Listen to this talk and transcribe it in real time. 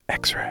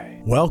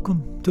X-Ray.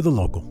 Welcome to The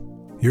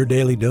Local, your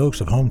daily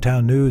dose of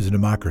hometown news and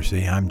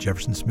democracy. I'm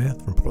Jefferson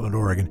Smith from Portland,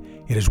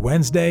 Oregon. It is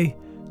Wednesday,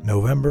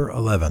 November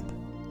 11th,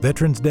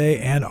 Veterans Day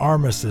and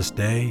Armistice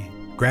Day.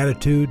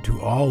 Gratitude to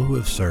all who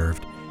have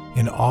served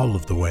in all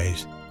of the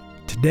ways.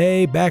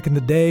 Today, back in the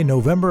day,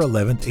 November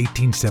 11th,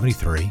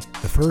 1873,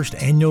 the first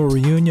annual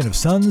reunion of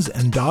Sons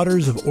and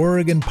Daughters of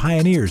Oregon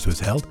Pioneers was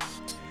held.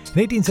 In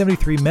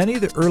 1873, many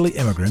of the early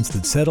immigrants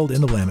that settled in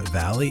the Willamette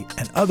Valley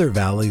and other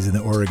valleys in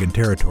the Oregon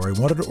Territory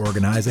wanted to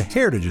organize a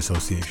heritage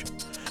association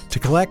to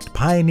collect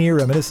pioneer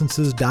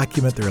reminiscences,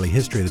 document the early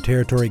history of the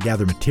territory,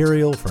 gather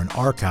material for an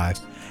archive.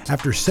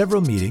 After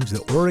several meetings,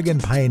 the Oregon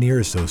Pioneer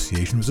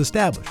Association was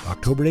established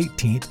October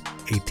 18,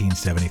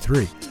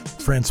 1873.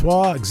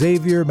 Francois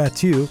Xavier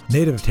Mathieu,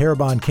 native of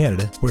Terrebonne,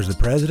 Canada, was the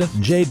president,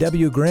 and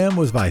J.W. Grimm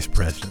was vice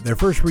president. Their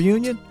first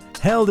reunion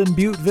held in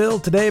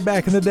Butteville, today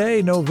back in the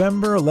day,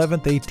 November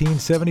 11,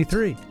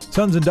 1873.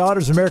 Sons and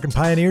daughters of American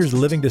pioneers, the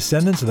living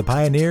descendants of the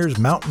pioneers,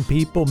 mountain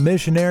people,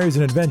 missionaries,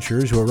 and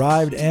adventurers who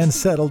arrived and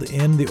settled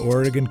in the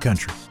Oregon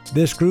country.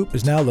 This group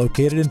is now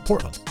located in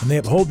Portland, and they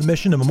uphold the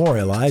mission to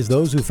memorialize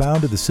those who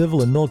founded the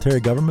civil and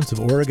military governments of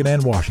Oregon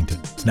and Washington.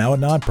 It's now a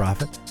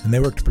nonprofit, and they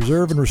work to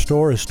preserve and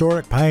restore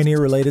historic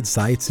pioneer-related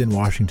sites in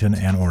Washington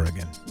and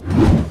Oregon.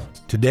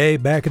 Today,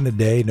 back in the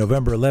day,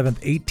 November 11,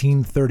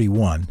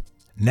 1831,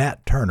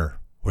 Nat Turner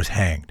was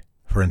hanged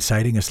for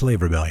inciting a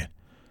slave rebellion.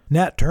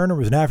 Nat Turner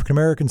was an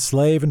African-American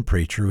slave and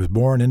preacher who was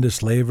born into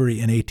slavery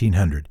in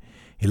 1800.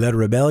 He led a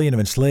rebellion of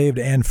enslaved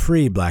and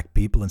free black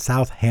people in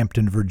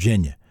Southampton,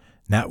 Virginia.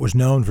 Nat was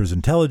known for his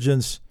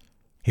intelligence.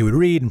 He would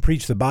read and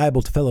preach the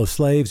Bible to fellow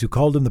slaves who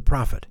called him the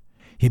prophet.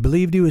 He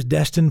believed he was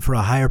destined for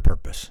a higher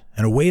purpose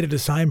and awaited a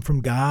sign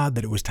from God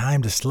that it was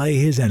time to slay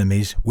his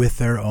enemies with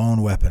their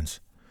own weapons.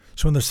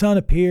 So when the sun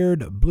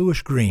appeared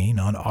bluish-green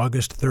on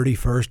August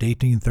 31st,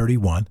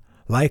 1831,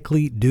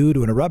 likely due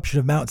to an eruption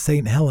of Mount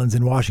St. Helens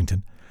in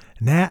Washington,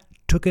 Nat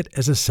took it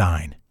as a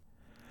sign.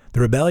 The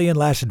rebellion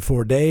lasted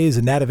 4 days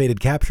and Nat evaded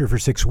capture for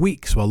 6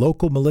 weeks, while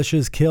local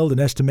militias killed an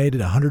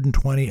estimated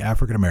 120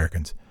 African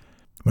Americans.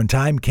 When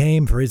time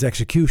came for his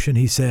execution,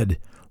 he said,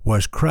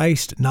 "Was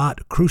Christ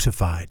not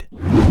crucified?"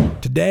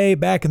 Today,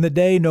 back in the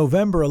day,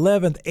 November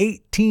 11th,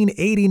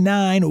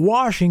 1889,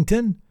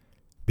 Washington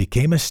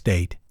became a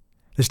state.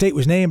 The state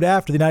was named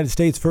after the United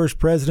States' first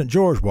president,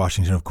 George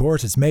Washington, of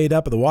course. It's made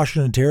up of the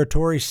Washington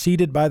Territory,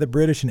 ceded by the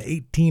British in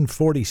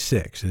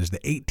 1846. It is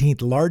the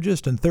 18th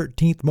largest and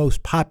 13th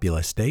most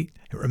populous state.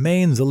 It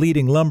remains a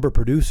leading lumber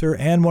producer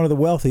and one of the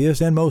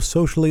wealthiest and most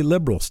socially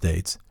liberal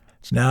states.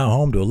 It's now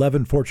home to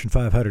 11 Fortune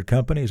 500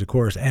 companies, of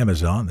course,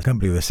 Amazon, the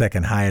company with the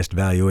second highest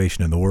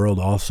valuation in the world,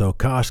 also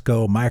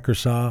Costco,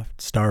 Microsoft,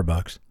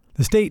 Starbucks.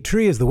 The state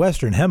tree is the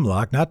western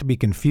hemlock, not to be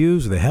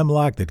confused with the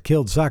hemlock that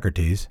killed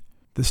Socrates.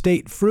 The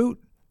state fruit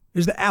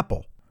is the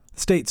apple.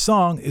 The state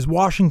song is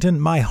Washington,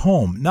 My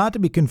Home, not to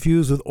be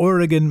confused with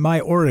Oregon, My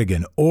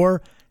Oregon,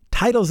 or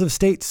titles of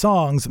state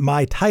songs,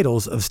 My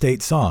Titles of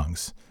State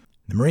Songs.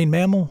 The marine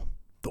mammal,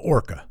 the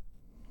orca.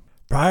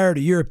 Prior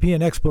to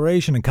European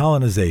exploration and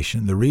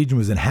colonization, the region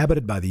was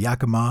inhabited by the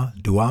Yakima,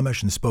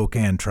 Duwamish, and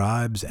Spokane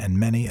tribes, and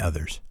many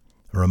others.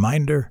 A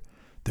reminder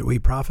that we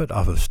profit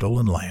off of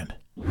stolen land.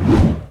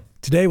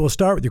 Today, we'll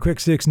start with your Quick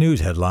Six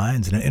News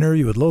headlines and an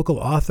interview with local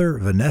author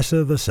Vanessa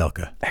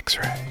Veselka.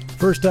 X-Ray.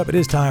 First up, it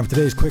is time for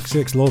today's Quick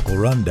Six Local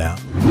Rundown.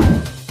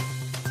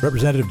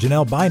 Representative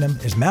Janelle Bynum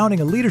is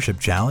mounting a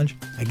leadership challenge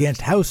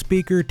against House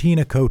Speaker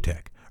Tina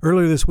Kotek.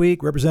 Earlier this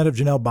week, Representative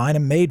Janelle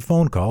Bynum made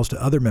phone calls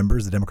to other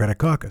members of the Democratic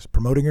caucus,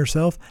 promoting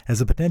herself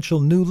as a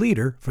potential new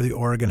leader for the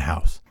Oregon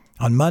House.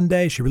 On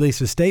Monday, she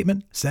released a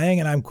statement saying,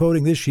 and I'm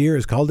quoting, "This year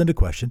has called into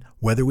question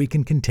whether we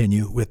can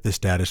continue with the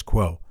status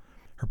quo."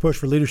 Her push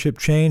for leadership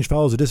change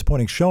follows a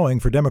disappointing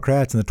showing for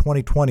Democrats in the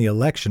 2020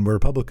 election, where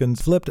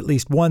Republicans flipped at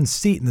least one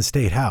seat in the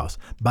state house.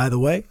 By the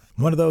way,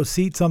 one of those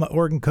seats on the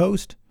Oregon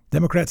coast,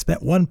 Democrats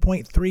spent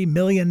 $1.3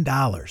 million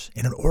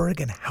in an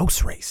Oregon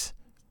House race.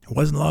 It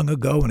wasn't long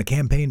ago when a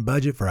campaign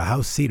budget for a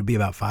House seat would be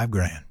about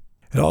 $5,000.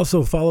 It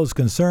also follows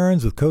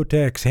concerns with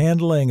Kotek's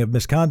handling of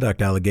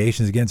misconduct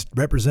allegations against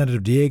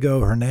Representative Diego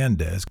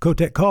Hernandez.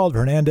 Kotek called for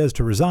Hernandez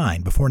to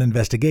resign before an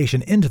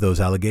investigation into those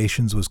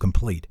allegations was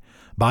complete.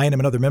 Bynum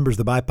and other members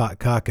of the BIPOC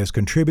caucus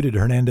contributed to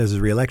Hernandez's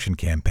re-election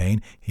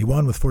campaign. He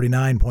won with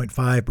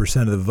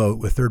 49.5% of the vote,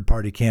 with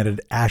third-party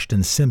candidate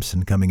Ashton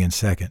Simpson coming in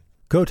second.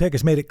 Kotek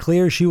has made it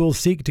clear she will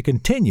seek to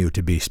continue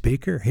to be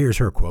Speaker. Here's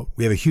her quote: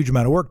 "We have a huge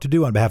amount of work to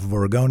do on behalf of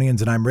Oregonians,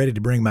 and I'm ready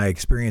to bring my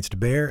experience to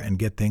bear and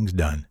get things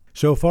done."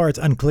 So far, it's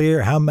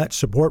unclear how much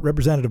support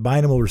Representative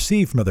Bynum will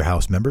receive from other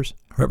House members.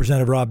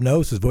 Representative Rob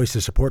Noce has voiced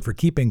his support for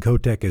keeping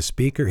Kotek as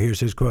Speaker.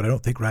 Here's his quote: "I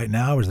don't think right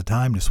now is the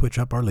time to switch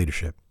up our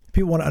leadership."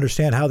 People want to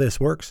understand how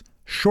this works.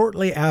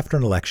 Shortly after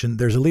an election,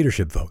 there's a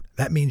leadership vote.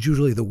 That means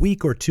usually the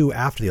week or two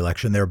after the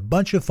election, there are a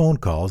bunch of phone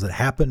calls that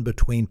happen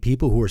between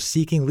people who are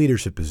seeking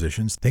leadership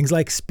positions, things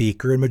like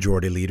Speaker and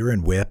Majority Leader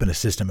and Whip and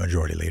Assistant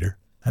Majority Leader.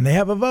 And they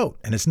have a vote,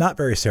 and it's not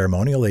very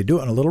ceremonial. They do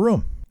it in a little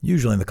room,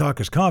 usually in the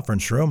caucus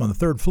conference room on the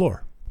third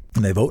floor.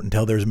 And they vote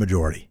until there's a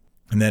majority.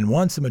 And then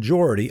once a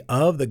majority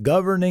of the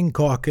governing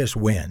caucus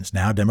wins,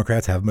 now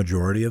Democrats have a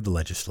majority of the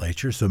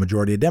legislature, so a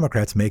majority of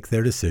Democrats make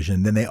their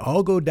decision. Then they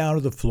all go down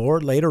to the floor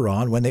later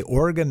on when they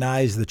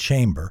organize the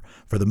chamber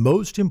for the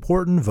most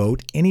important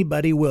vote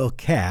anybody will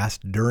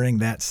cast during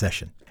that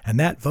session. And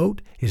that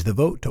vote is the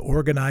vote to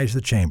organize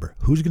the chamber.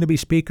 Who's going to be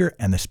speaker?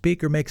 And the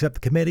speaker makes up the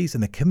committees,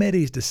 and the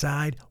committees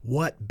decide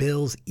what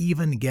bills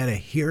even get a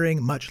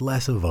hearing, much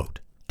less a vote.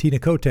 Tina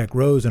Kotek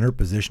rose in her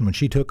position when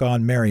she took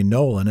on Mary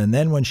Nolan, and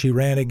then when she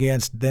ran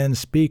against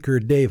then-Speaker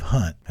Dave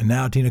Hunt. And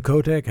now Tina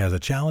Kotek has a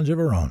challenge of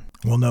her own.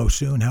 We'll know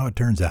soon how it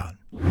turns out.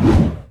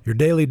 Your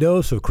daily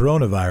dose of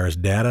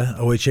coronavirus data.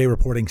 OHA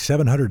reporting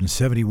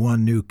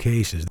 771 new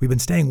cases. We've been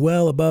staying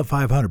well above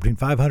 500, between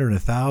 500 and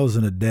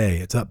 1,000 a day.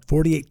 It's up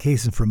 48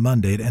 cases from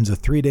Monday. It ends a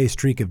 3-day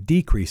streak of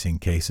decreasing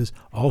cases,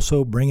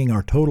 also bringing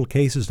our total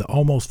cases to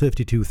almost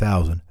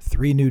 52,000.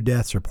 3 new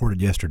deaths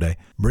reported yesterday,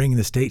 bringing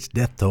the state's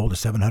death toll to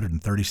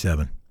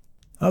 737.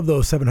 Of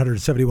those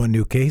 771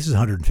 new cases,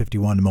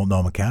 151 in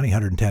Multnomah County,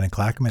 110 in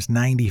Clackamas,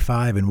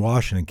 95 in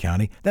Washington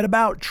County. That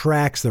about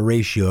tracks the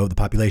ratio of the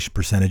population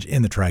percentage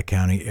in the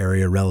Tri-County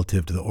area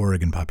relative to the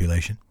Oregon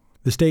population.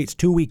 The state's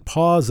 2-week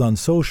pause on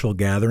social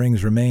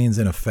gatherings remains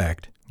in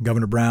effect.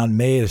 Governor Brown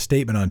made a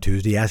statement on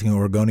Tuesday asking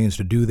Oregonians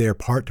to do their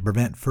part to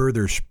prevent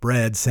further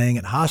spread, saying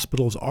that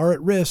hospitals are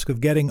at risk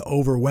of getting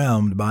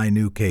overwhelmed by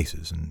new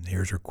cases. And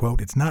here's her quote,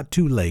 "It's not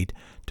too late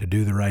to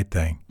do the right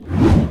thing."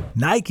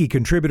 Nike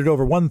contributed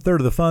over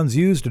 1/3 of the funds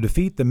used to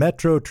defeat the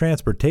Metro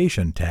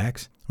Transportation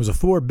Tax. It was a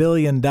 $4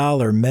 billion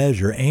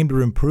measure aimed to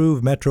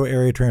improve metro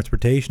area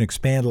transportation,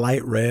 expand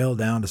light rail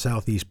down to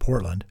southeast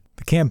Portland.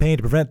 The campaign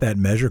to prevent that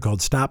measure,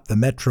 called Stop the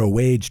Metro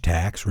Wage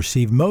Tax,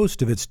 received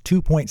most of its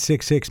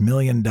 $2.66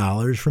 million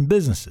from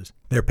businesses.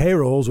 Their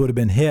payrolls would have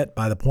been hit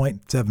by the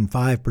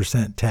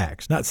 0.75%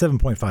 tax. Not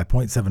 7.5,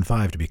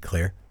 0.75 to be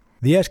clear.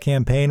 The Yes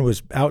campaign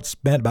was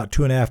outspent about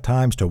 2.5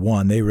 times to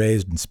 1. They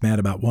raised and spent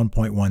about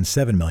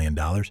 $1.17 million.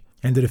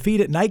 And to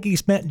defeat it, Nike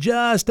spent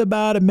just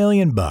about $1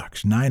 million,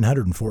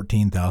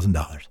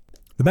 $914,000.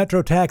 The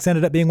Metro tax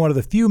ended up being one of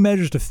the few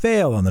measures to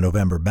fail on the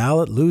November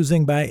ballot,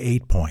 losing by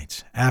 8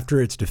 points. After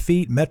its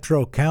defeat,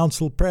 Metro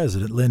Council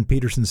President Lynn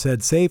Peterson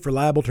said safe,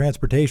 reliable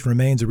transportation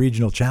remains a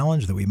regional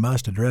challenge that we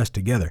must address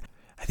together.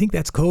 I think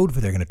that's code for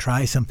they're going to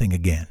try something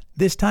again.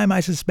 This time I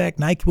suspect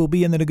Nike will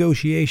be in the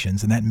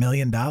negotiations, and that $1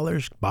 million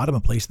bought him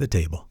a place at the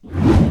table.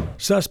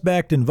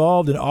 Suspect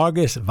involved in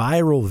August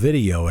viral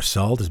video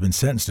assault has been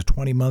sentenced to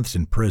 20 months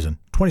in prison.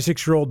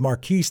 26-year-old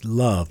Marquise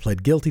Love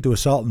pled guilty to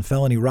assault and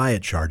felony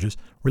riot charges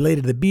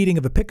related to the beating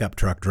of a pickup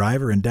truck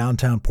driver in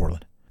downtown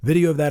Portland.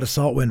 Video of that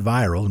assault went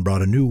viral and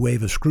brought a new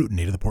wave of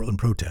scrutiny to the Portland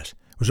protests.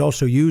 It was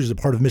also used as a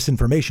part of a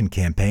misinformation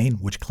campaign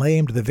which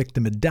claimed the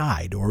victim had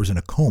died or was in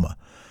a coma.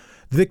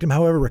 The victim,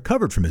 however,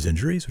 recovered from his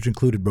injuries, which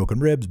included broken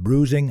ribs,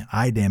 bruising,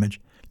 eye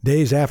damage.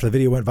 Days after the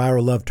video went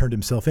viral, Love turned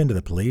himself into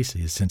the police.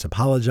 He has since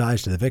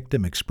apologized to the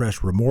victim,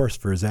 expressed remorse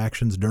for his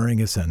actions during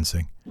his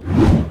sentencing.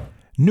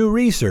 New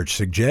research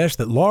suggests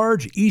that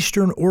large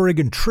eastern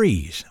Oregon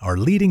trees are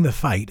leading the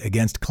fight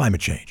against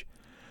climate change.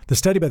 The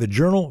study by the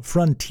journal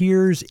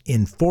Frontiers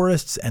in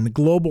Forests and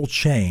Global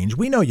Change,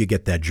 we know you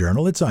get that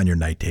journal, it's on your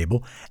night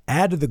table,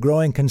 add to the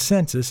growing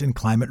consensus in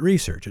climate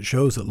research. It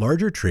shows that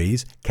larger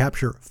trees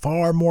capture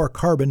far more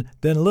carbon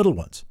than little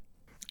ones.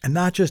 And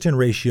not just in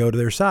ratio to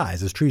their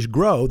size. As trees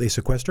grow, they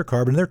sequester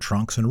carbon in their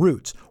trunks and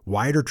roots.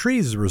 Wider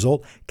trees, as a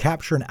result,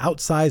 capture an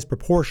outsized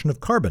proportion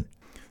of carbon.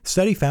 The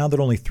study found that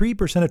only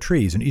 3% of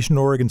trees in eastern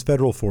Oregon's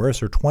federal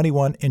forests are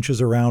 21 inches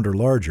around or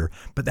larger,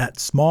 but that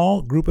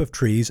small group of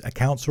trees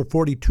accounts for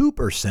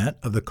 42%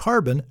 of the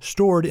carbon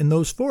stored in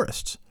those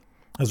forests.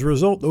 As a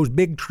result, those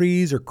big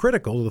trees are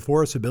critical to the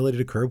forest's ability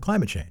to curb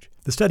climate change.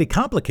 The study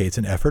complicates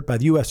an effort by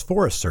the U.S.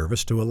 Forest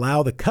Service to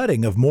allow the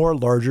cutting of more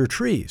larger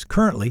trees.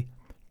 Currently,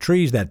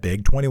 trees that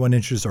big, 21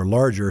 inches or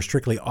larger, are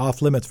strictly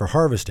off limits for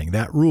harvesting.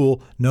 That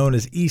rule, known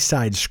as East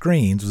Side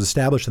Screens, was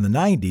established in the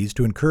 90s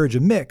to encourage a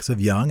mix of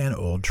young and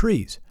old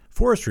trees.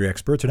 Forestry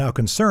experts are now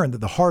concerned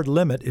that the hard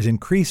limit is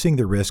increasing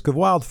the risk of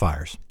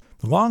wildfires.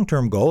 The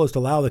long-term goal is to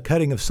allow the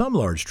cutting of some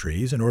large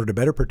trees in order to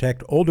better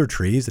protect older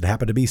trees that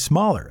happen to be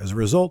smaller. As a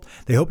result,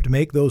 they hope to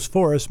make those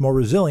forests more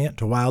resilient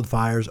to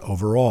wildfires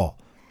overall.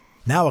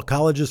 Now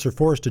ecologists are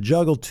forced to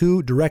juggle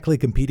two directly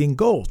competing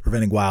goals: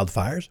 preventing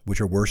wildfires, which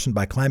are worsened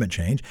by climate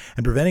change,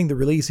 and preventing the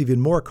release of even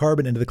more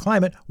carbon into the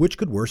climate, which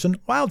could worsen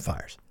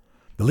wildfires.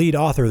 The lead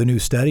author of the new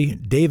study,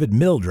 David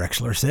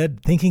Mildrexler,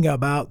 said, "Thinking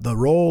about the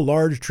role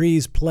large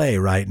trees play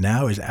right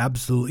now is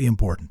absolutely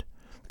important.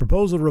 The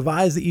proposal to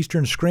revise the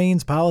Eastern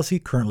Screens policy,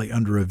 currently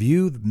under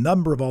review, the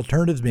number of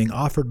alternatives being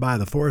offered by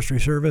the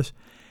Forestry Service.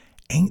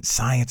 Ain't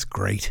science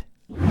great?"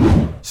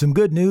 Some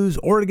good news.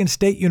 Oregon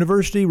State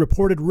University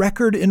reported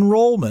record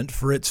enrollment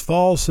for its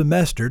fall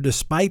semester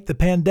despite the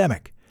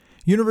pandemic.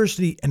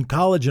 University and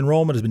college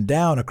enrollment has been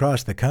down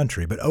across the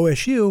country, but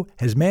OSU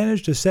has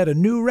managed to set a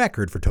new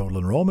record for total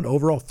enrollment.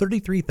 Overall,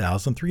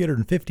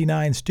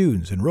 33,359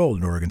 students enrolled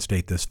in Oregon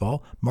State this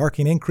fall,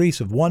 marking an increase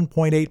of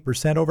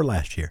 1.8% over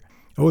last year.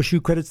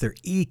 OSU credits their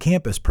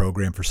e-campus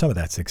program for some of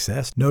that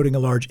success, noting a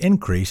large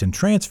increase in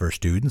transfer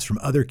students from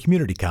other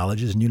community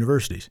colleges and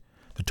universities.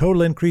 The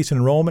total increase in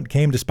enrollment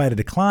came despite a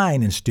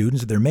decline in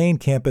students at their main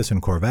campus in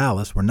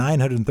Corvallis, where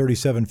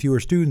 937 fewer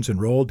students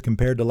enrolled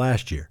compared to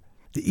last year.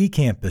 The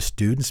e-campus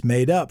students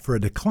made up for a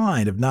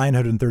decline of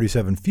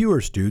 937 fewer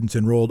students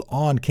enrolled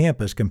on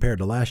campus compared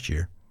to last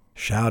year.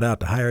 Shout out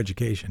to higher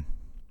education.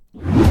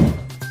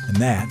 And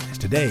that is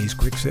today's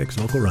Quick Six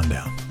Local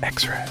Rundown.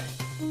 X-Ray.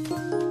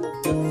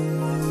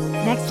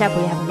 Next up,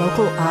 we have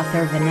local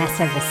author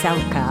Vanessa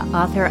Veselka,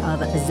 author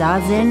of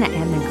Zazen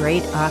and the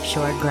Great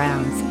Offshore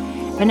Grounds.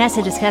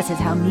 Vanessa discusses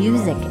how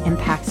music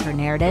impacts her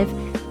narrative,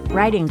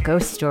 writing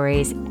ghost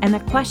stories, and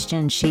the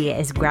questions she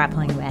is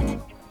grappling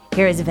with.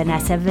 Here is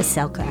Vanessa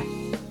Veselka.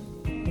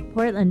 The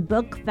Portland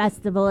Book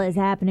Festival is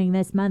happening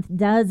this month.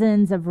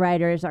 Dozens of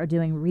writers are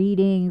doing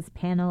readings,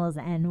 panels,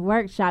 and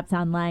workshops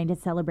online to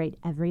celebrate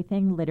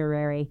everything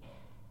literary.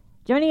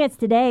 Joining us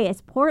today is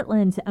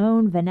Portland's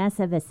own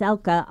Vanessa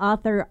Veselka,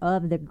 author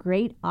of The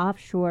Great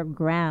Offshore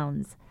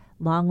Grounds.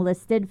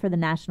 Long-listed for the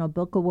National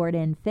Book Award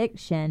in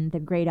Fiction, The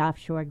Great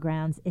Offshore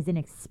Grounds is an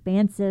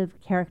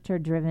expansive,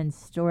 character-driven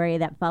story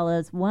that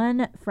follows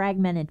one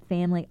fragmented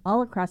family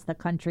all across the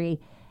country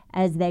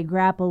as they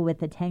grapple with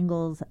the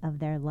tangles of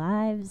their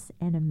lives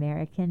and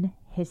American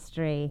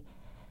history.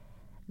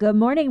 Good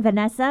morning,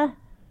 Vanessa.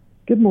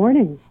 Good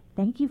morning.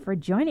 Thank you for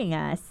joining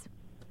us.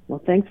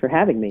 Well, thanks for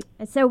having me.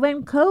 So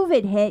when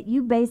COVID hit,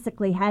 you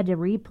basically had to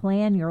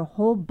replan your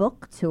whole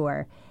book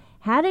tour.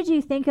 How did you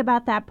think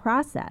about that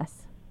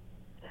process?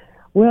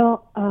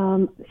 Well,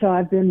 so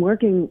I've been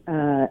working,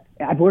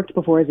 I've worked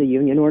before as a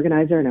union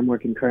organizer, and I'm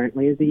working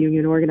currently as a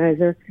union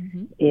organizer.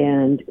 Mm-hmm.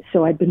 And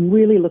so I've been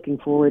really looking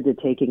forward to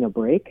taking a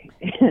break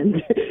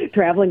and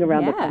traveling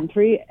around the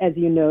country. As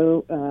you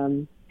know,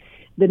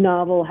 the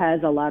novel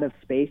has a lot of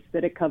space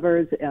that it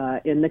covers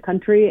in the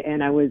country,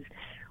 and I was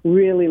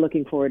really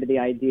looking forward to the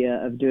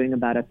idea of doing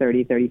about a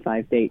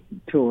 35 day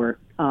tour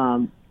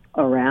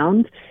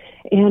around.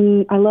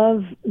 And I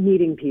love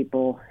meeting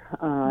people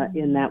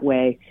in that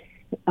way.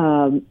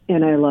 And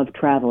I love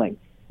traveling.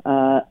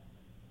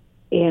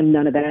 And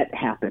none of that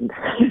happened.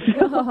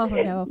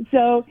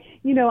 So,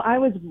 you know, I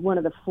was one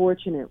of the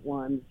fortunate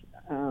ones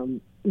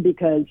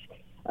because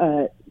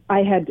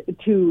I had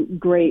two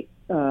great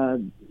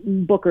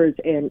bookers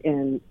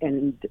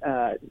and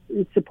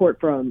support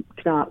from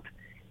Knopf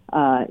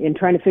in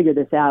trying to figure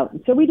this out.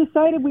 And so we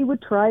decided we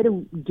would try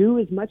to do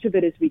as much of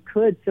it as we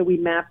could. So we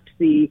mapped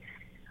the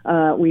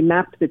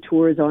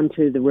tours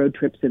onto the road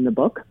trips in the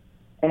book.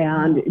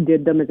 And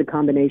did them as a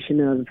combination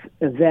of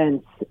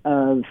events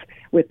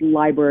with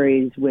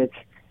libraries, with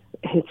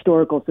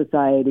historical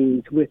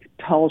societies, with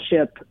Tall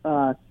Ship,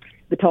 the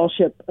Tall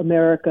Ship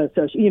America,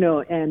 so you know,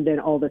 and then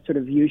all the sort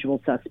of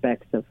usual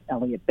suspects of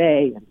Elliott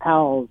Bay and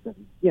Powell's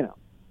and you know,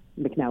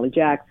 McNally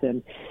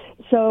Jackson.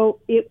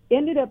 So it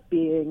ended up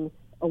being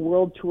a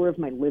world tour of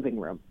my living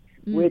room,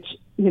 which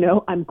you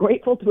know I'm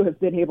grateful to have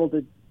been able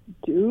to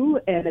do,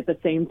 and at the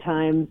same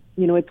time,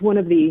 you know, it's one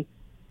of the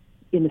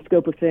in the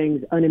scope of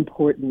things,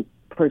 unimportant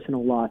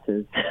personal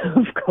losses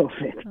of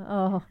COVID.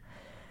 Oh,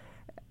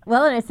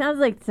 well, and it sounds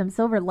like some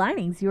silver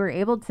linings. You were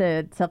able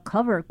to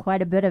cover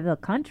quite a bit of the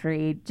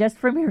country just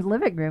from your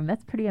living room.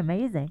 That's pretty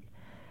amazing.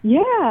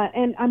 Yeah,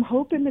 and I'm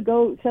hoping to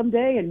go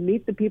someday and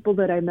meet the people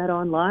that I met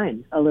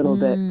online a little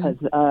bit.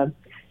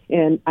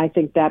 And I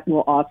think that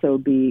will also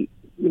be,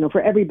 you know,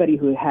 for everybody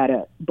who had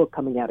a book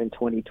coming out in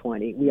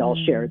 2020, we all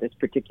share this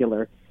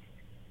particular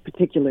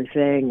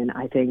thing, and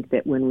I think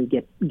that when we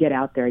get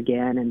out there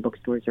again and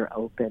bookstores are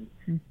open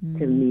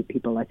to meet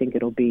people, I think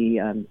it'll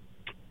be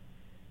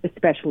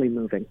especially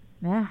moving.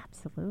 Yeah,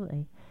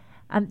 absolutely.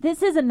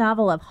 This is a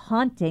novel of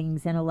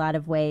hauntings in a lot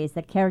of ways.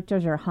 The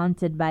characters are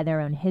haunted by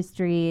their own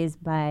histories,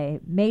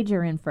 by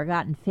major and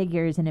forgotten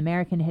figures in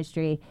American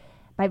history,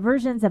 by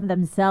versions of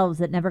themselves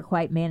that never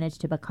quite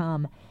managed to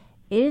become.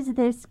 Is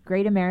this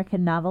great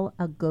American novel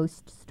a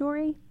ghost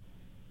story?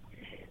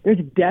 There's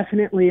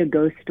definitely a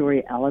ghost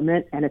story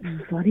element, and it's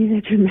funny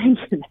that you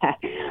mentioned that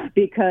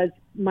because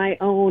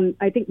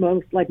I think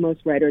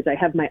most writers, I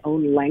have my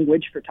own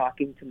language for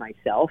talking to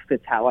myself.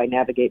 It's how I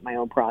navigate my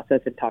own process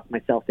and talk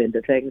myself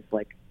into things,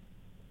 like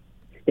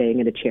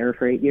staying in a chair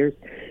for 8 years.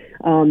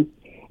 And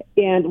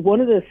one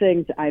of the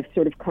things I've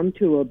sort of come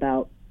to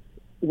about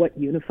what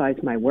unifies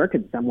my work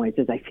in some ways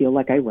is I feel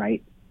like I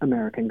write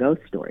American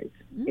ghost stories.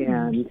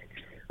 And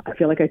I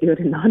feel like I do it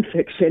in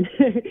nonfiction.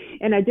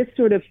 And I just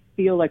sort of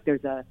feel like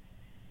there's a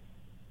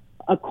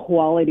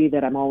quality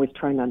that I'm always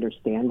trying to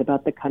understand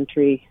about the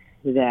country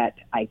that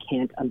I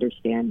can't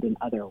understand in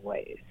other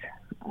ways.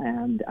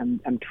 And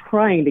I'm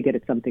trying to get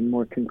at something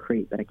more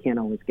concrete, but I can't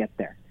always get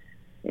there.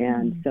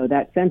 And so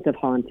that sense of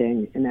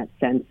haunting and that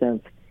sense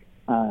of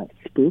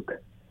spook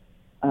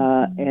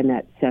and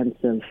that sense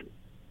of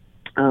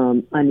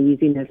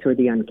uneasiness or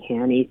the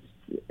uncanny,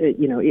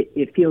 you know,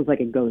 it feels like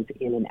it goes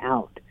in and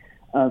out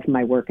of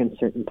my work in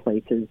certain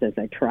places as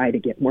I try to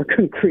get more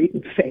concrete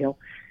and fail.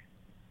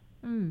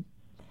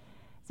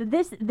 So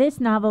this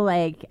novel,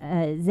 like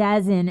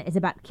Zazin, is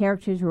about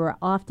characters who are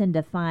often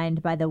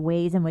defined by the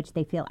ways in which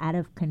they feel out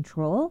of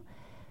control.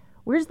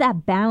 Where's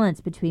that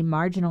balance between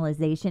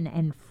marginalization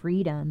and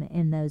freedom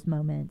in those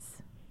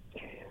moments?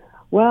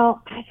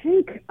 Well, I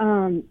think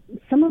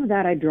some of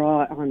that I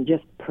draw on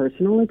just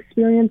personal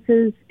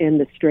experiences and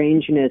the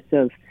strangeness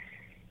of,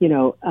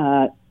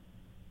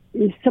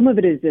 some of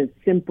it is as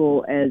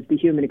simple as the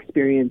human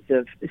experience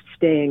of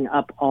staying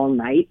up all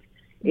night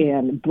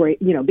and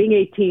being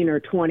 18 or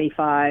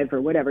 25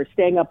 or whatever,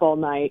 staying up all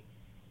night,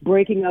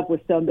 breaking up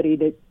with somebody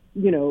that,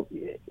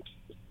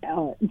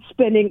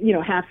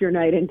 spending, half your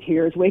night in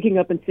tears, waking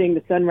up and seeing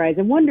the sunrise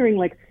and wondering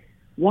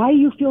why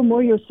you feel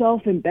more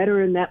yourself and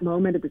better in that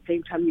moment at the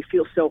same time you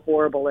feel so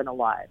horrible and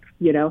alive.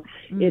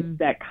 It's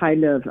that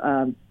kind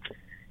of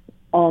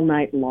all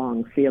night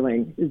long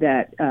feeling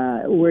that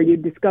where you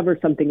discover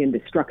something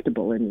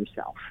indestructible in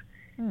yourself.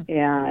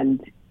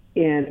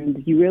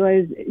 And you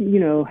realize,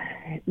 so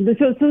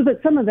that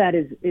some of that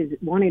is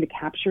wanting to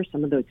capture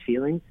some of those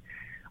feelings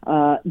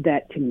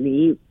that to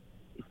me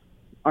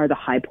are the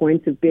high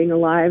points of being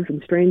alive in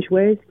strange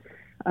ways.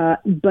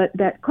 But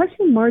that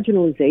question of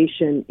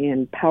marginalization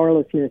and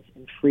powerlessness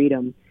and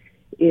freedom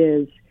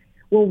is,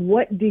 well,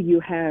 what do you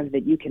have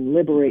that you can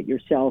liberate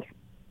yourself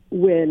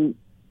when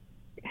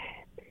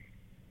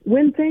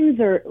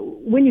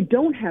you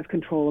don't have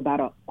control about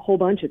a whole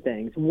bunch of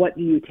things? What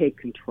do you take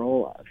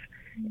control of?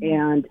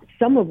 And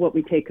some of what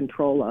we take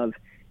control of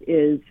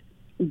is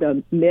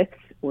the myths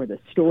or the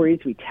stories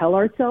we tell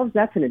ourselves.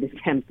 That's an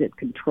attempt at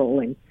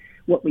controlling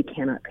what we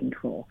cannot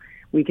control.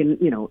 We can,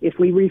 if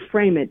we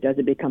reframe it, does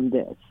it become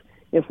this?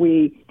 If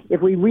we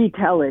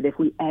retell it, if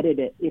we edit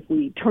it, if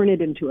we turn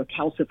it into a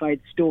calcified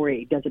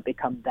story, does it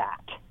become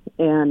that?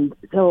 And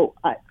so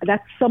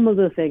that's some of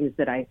the things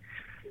that I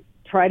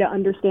try to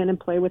understand and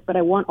play with, but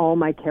I want all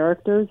my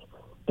characters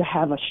to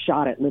have a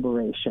shot at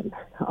liberation,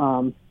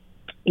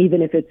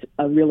 even if it's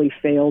a really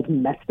failed,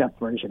 messed up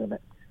version of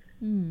it.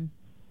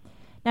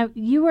 Now,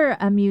 you were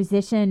a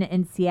musician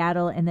in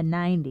Seattle in the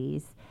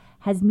 90s.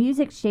 Has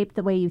music shaped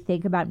the way you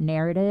think about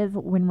narrative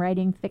when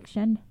writing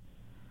fiction?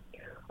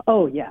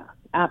 Oh, yeah,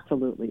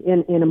 absolutely.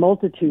 In a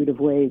multitude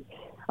of ways.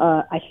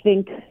 I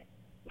think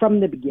from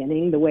the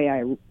beginning, the way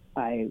I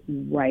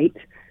write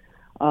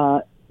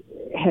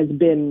has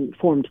been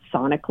formed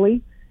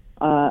sonically.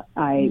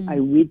 I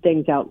read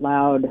things out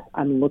loud.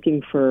 I'm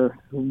looking for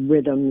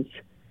rhythms.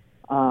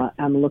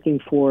 I'm looking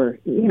for,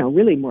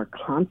 really more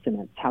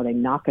consonants, how they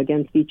knock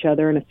against each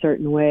other in a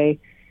certain way,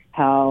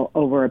 how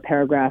over a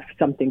paragraph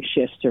something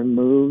shifts or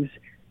moves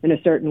in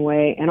a certain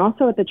way, and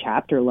also at the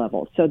chapter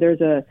level. So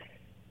there's a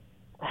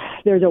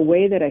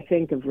way that I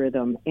think of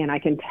rhythm, and I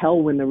can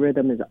tell when the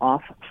rhythm is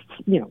off,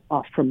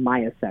 off from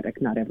my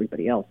aesthetic, not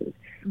everybody else's,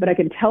 but I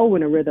can tell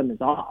when a rhythm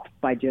is off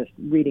by just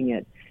reading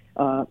it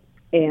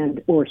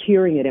or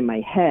hearing it in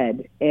my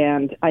head.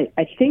 And I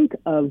think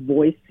of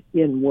voice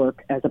in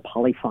work as a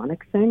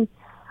polyphonic thing.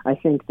 I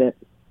think that,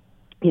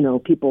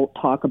 people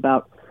talk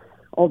about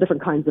all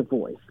different kinds of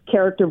voice,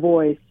 character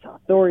voice,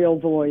 authorial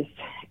voice.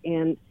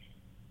 And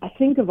I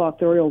think of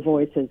authorial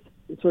voice as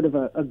sort of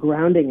a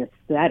grounding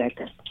aesthetic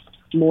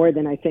more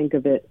than I think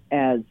of it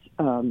as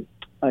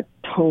a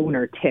tone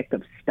or tick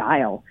of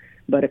style,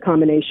 but a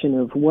combination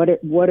of what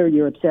are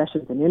your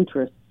obsessions and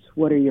interests,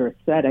 what are your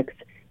aesthetics.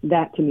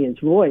 That to me is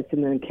voice.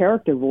 And then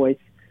character voice,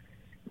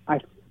 I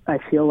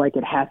feel like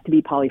it has to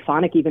be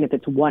polyphonic, even if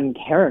it's one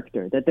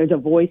character, that there's a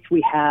voice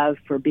we have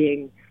for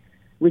being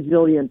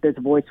resilient. There's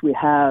a voice we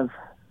have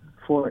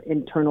for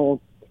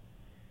internal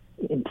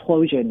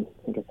implosion.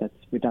 I guess that's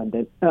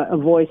redundant. A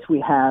voice we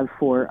have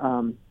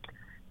for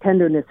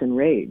tenderness and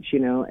rage,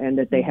 and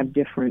that they have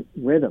different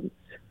rhythms.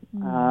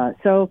 I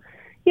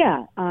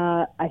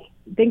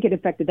think it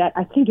affected that.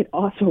 I think it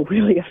also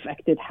really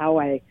affected how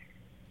I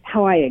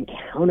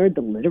encountered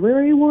the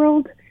literary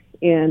world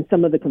and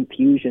some of the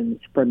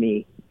confusions for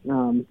me.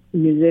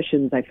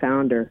 Musicians I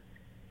found are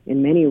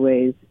in many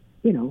ways,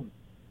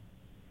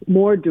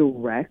 more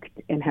direct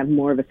and have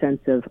more of a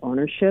sense of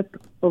ownership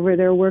over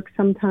their work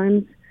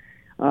sometimes.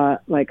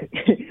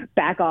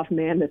 Back off,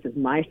 man, this is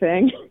my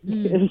thing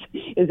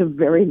is a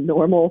very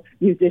normal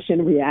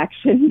musician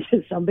reaction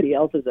to somebody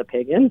else's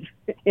opinions.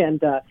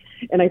 And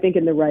I think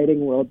in the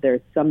writing world,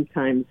 there's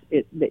sometimes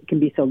it can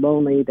be so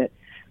lonely that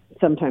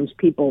sometimes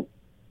people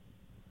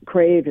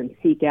crave and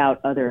seek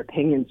out other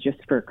opinions just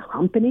for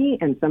company.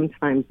 And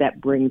sometimes that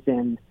brings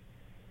in,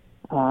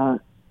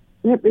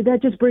 that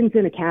just brings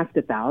in a cast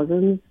of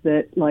thousands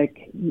that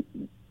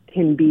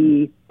can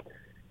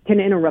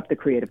interrupt the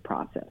creative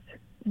process.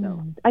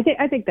 So I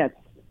think that's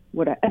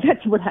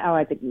how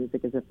I think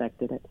music has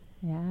affected it.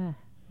 Yeah.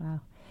 Wow.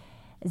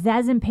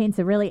 Zazin paints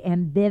a really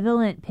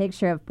ambivalent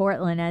picture of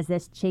Portland as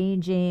this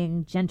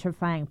changing,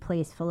 gentrifying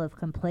place full of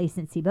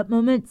complacency, but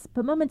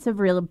moments of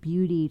real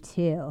beauty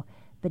too.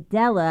 But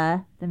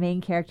Della, the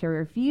main character,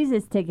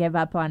 refuses to give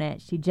up on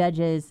it. She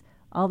judges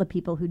all the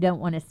people who don't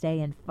want to stay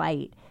and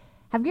fight.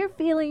 Have your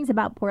feelings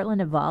about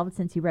Portland evolved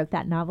since you wrote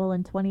that novel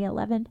in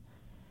 2011?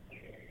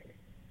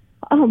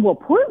 Well,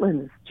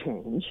 Portland's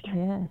changed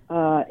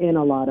Yeah. in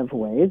a lot of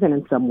ways, and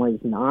in some ways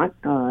not.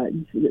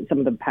 Some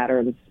of the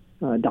patterns,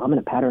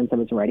 dominant patterns I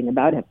was writing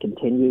about, have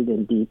continued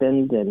and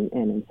deepened, and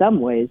in some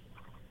ways,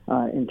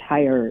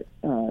 entire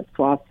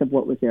swaths of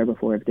what was there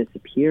before have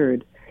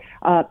disappeared.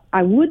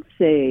 I would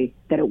say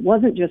that it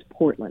wasn't just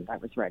Portland I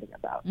was writing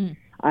about.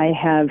 I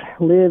have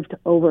lived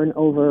over and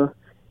over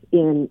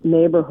in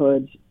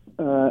neighborhoods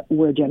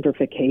where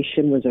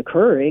gentrification was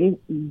occurring,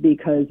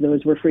 because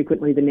those were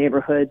frequently the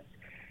neighborhoods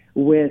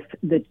with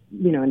the,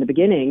 in the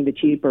beginning, the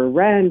cheaper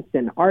rents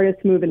and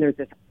artists move, and there's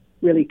this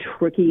really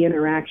tricky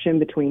interaction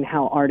between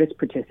how artists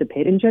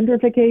participate in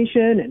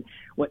gentrification and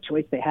what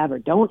choice they have or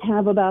don't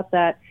have about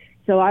that.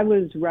 So I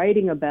was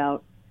writing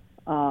about,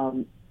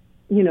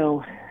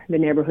 the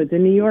neighborhoods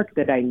in New York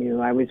that I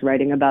knew. I was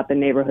writing about the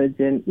neighborhoods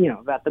in,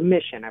 about the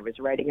Mission. I was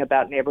writing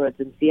about neighborhoods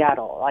in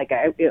Seattle. Like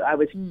I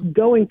was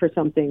going for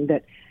something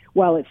that,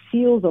 while it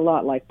feels a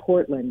lot like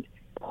Portland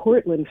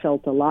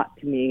felt a lot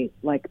to me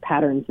like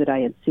patterns that I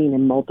had seen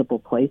in multiple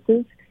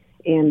places.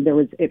 And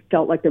it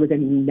felt like there was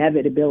an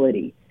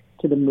inevitability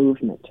to the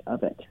movement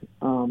of it.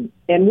 And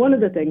one of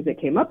the things that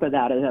came up with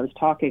that is I was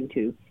talking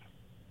to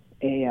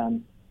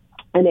an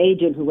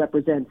agent who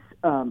represents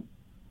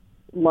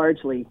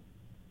largely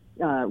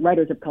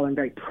writers of color and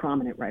very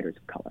prominent writers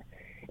of color.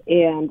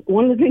 And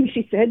one of the things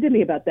she said to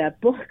me about that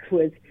book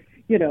was,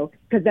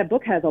 because that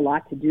book has a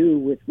lot to do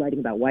with writing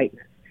about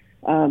whiteness.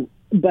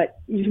 But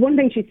one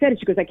thing she said,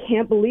 she goes, I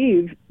can't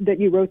believe that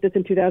you wrote this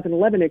in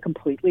 2011 and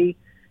completely,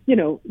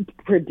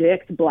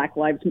 predict Black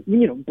Lives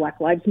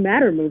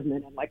Matter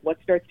movement and like what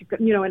starts to,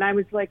 and I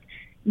was like,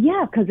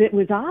 yeah, because it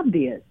was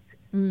obvious.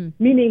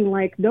 Meaning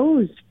like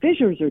those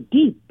fissures are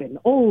deep and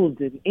old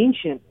and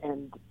ancient,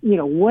 and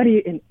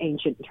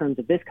ancient in terms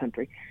of this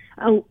country.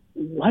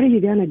 What are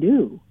you gonna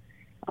do?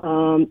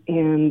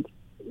 And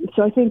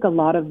so I think a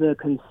lot of the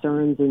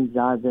concerns in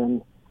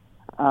Zazen,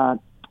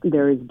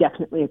 there is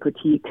definitely a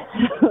critique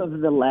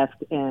of the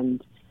left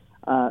and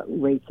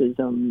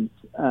racism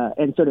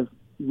and sort of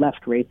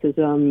left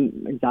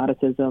racism,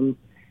 exoticism,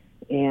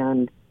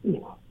 and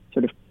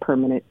sort of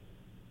permanent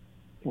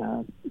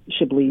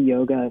Shibli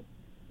yoga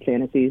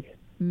fantasies.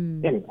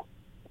 Anyway.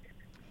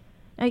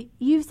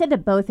 You've said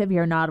that both of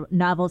your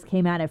novels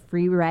came out of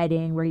free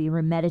writing, where you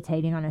were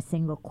meditating on a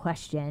single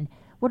question.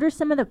 What are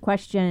some of the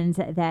questions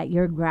that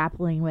you're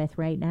grappling with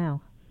right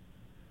now?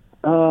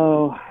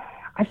 Oh,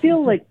 I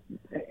feel like,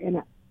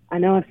 and I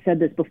know I've said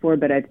this before,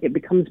 but it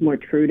becomes more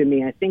true to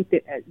me. I think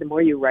that the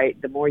more you write,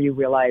 the more you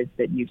realize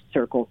that you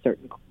circle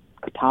certain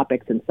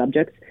topics and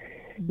subjects.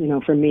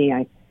 For me,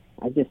 I'm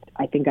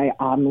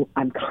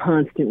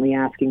constantly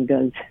asking,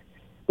 does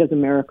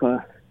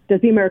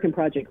the American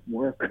project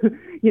work?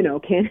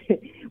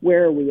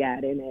 Where are we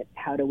at in it?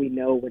 How do we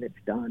know when it's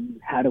done?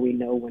 How do we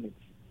know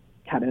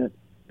how to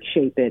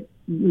shape it?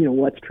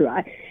 What's true?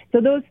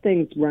 So those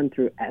things run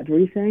through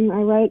everything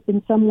I write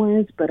in some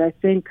ways, but I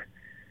think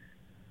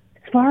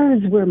as far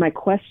as where my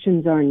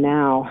questions are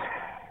now,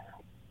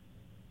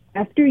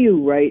 after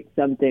you write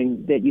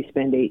something that you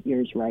spend 8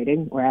 years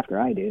writing, or after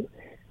I do,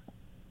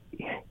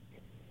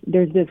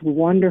 there's this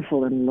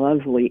wonderful and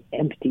lovely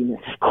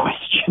emptiness of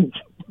questions.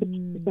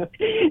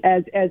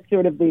 As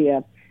sort of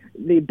the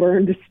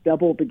burned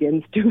stubble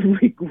begins to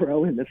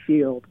regrow in the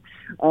field,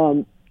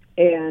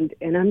 and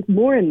I'm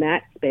more in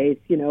that space.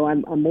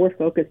 I'm more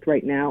focused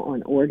right now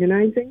on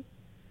organizing,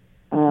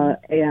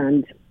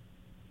 and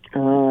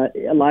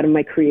a lot of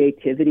my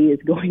creativity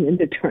is going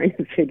into trying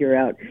to figure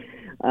out,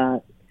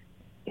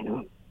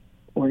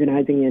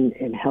 organizing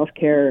in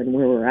healthcare and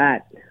where we're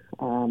at,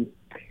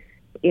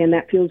 and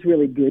that feels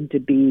really good to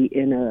be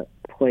in a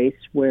place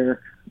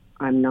where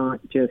I'm not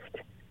just.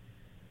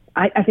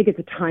 I think it's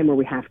a time where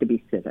we have to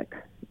be civic,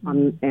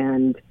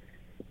 and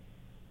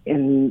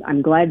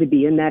I'm glad to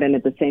be in that. And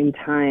at the same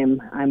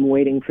time, I'm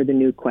waiting for the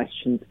new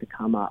questions to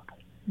come up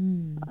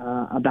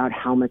about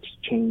how much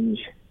change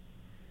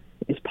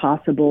is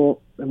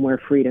possible and where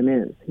freedom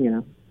is.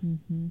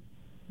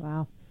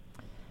 Wow,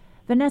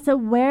 Vanessa,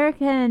 where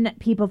can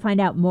people find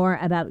out more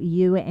about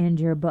you and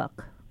your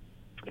book?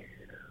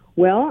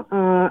 Well,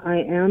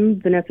 I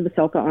am Vanessa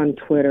Veselka on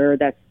Twitter.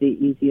 That's the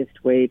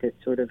easiest way to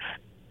sort of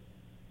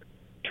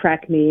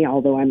track me,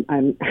 although I'm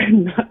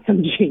not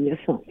some genius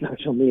on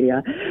social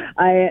media.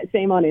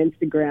 Same on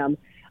Instagram.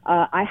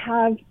 I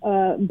have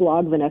a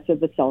blog,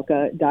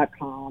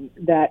 vanessaveselka.com,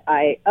 that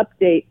I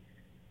update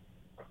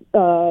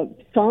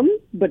some,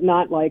 but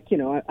not like,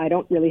 I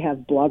don't really have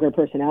blogger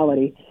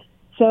personality.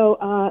 So,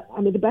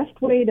 the best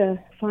way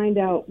to find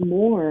out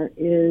more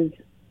is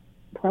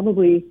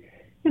probably,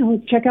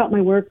 check out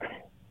my work,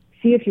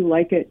 see if you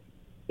like it.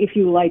 If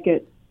you like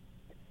it,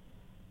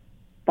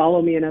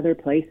 follow me in other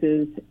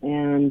places,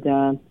 and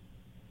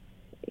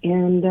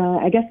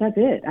I guess that's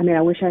it.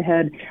 I wish I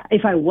had,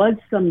 if I was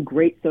some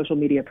great social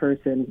media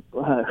person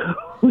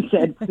who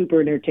said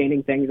super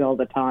entertaining things all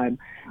the time,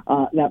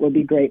 that would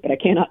be great, but I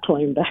cannot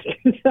claim that.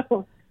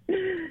 So.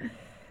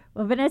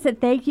 Well, Vanessa,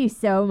 thank you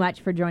so much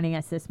for joining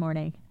us this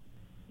morning.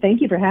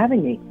 Thank you for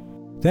having me.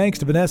 Thanks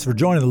to Vanessa for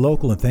joining The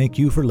Local, and thank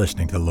you for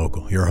listening to The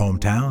Local, your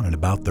hometown in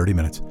about 30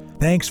 minutes.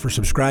 Thanks for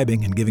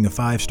subscribing and giving a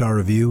 5-star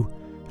review,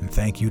 and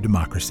thank you,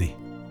 Democracy.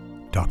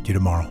 Talk to you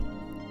tomorrow.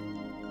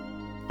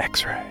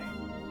 X-Ray.